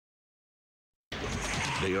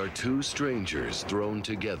They are two strangers thrown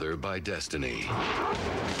together by destiny.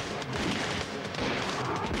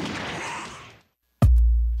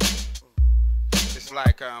 It's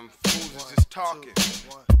like fools is just talking.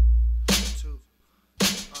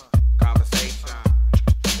 Conversation.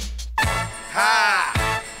 Ha!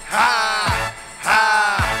 Ha!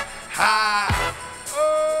 Ha! Ha!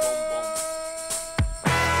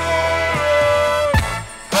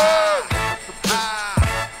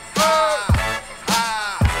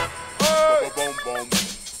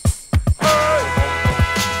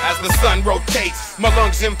 As the sun rotates, my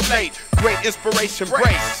lungs inflate. Great inspiration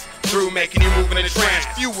breaks through, making you move in a trance.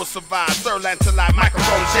 Few will survive. Sirland till I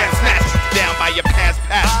microphone jam, snatch you down by your past.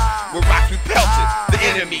 With rocks we pelted, the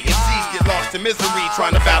enemy and seas get lost in misery.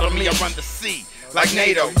 Trying to battle me, I run the sea like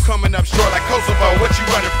NATO. You coming up short like Kosovo. What you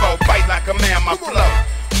running for? Fight like a man, my flow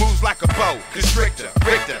moves like a bow. Constrictor,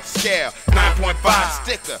 Richter, scale 9.5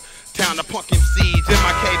 sticker. Town of punk MCs in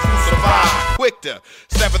my cage who survive. Quick to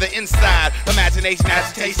sever the inside. Imagination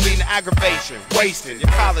agitation leading to aggravation. Wasting your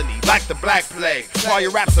colony like the Black Plague. While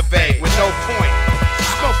your raps are vague with no point.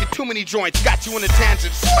 Smoking too many joints, got you in a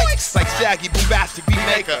tangent. Spikes like Shaggy, bombastic beat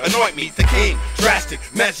maker. Anoint me, the king. Drastic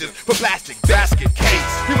measures for plastic basket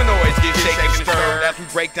case. Humanoids get shaken and stirred as we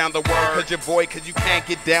break down the word. Cause you're void, cause you can't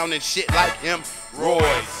get down and shit like him.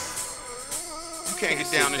 Royce. You can't get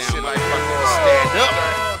down and shit like fucking stand up.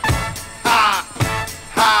 Ha!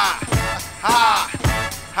 Ha! Ha!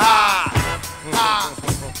 Ha!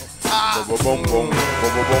 Ha! Boom, boom, boom,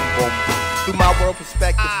 boom, boom, boom. Through my world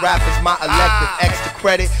perspective, rap is my elective. Extra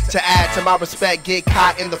credit to add to my respect. Get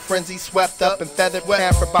caught in the frenzy, swept up and feathered.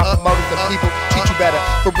 Pampered by promoters and people teach you better.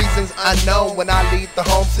 For reasons unknown, when I leave the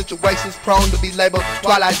home, situations prone to be labeled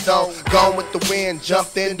Twilight Zone. Gone with the wind,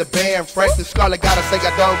 jumped in the band. Franklin Scarlett gotta say I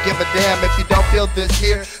don't give a damn. If you don't feel this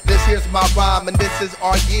here's my rhyme and this is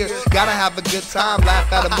our year. Gotta have a good time,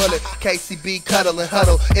 laugh at a bullet. KCB cuddle and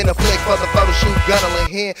huddle in a flick for the photo shoot, guttling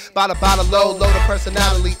here. By the bottle load of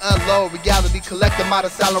personality, unload reality, collect them out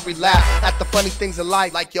of salary, laugh at the funny things in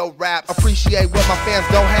life like yo rap. Appreciate what my fans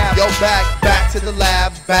don't have. Yo back to the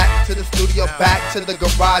lab, back to the studio, back to the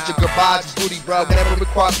garage. Your garbage is booty, bro. Whenever we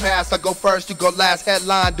cross paths, I go first, you go last.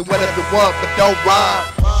 Headline, do whatever you want, but don't rhyme.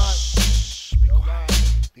 Shh, be quiet.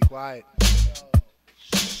 Be quiet.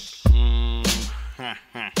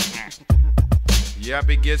 Yep,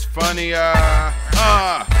 it gets funnier.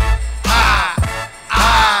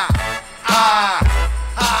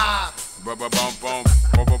 Boom, boom, boom, boom,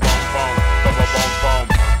 boom, boom, boom, boom, boom, boom.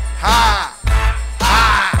 Ha! Ha!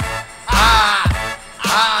 Ha!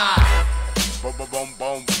 Ha! Boom, boom, boom,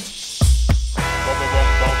 boom. Boom, boom, boom,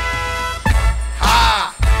 boom. Ha!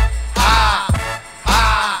 Ha! Ha!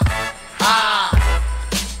 Ha!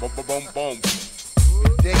 Boom, boom, boom, boom.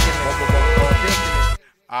 Ridiculous.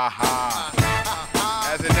 Aha.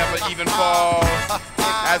 As it never even falls.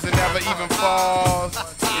 As it never even falls.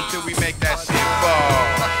 Until we make that shit fall.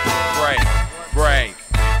 Break.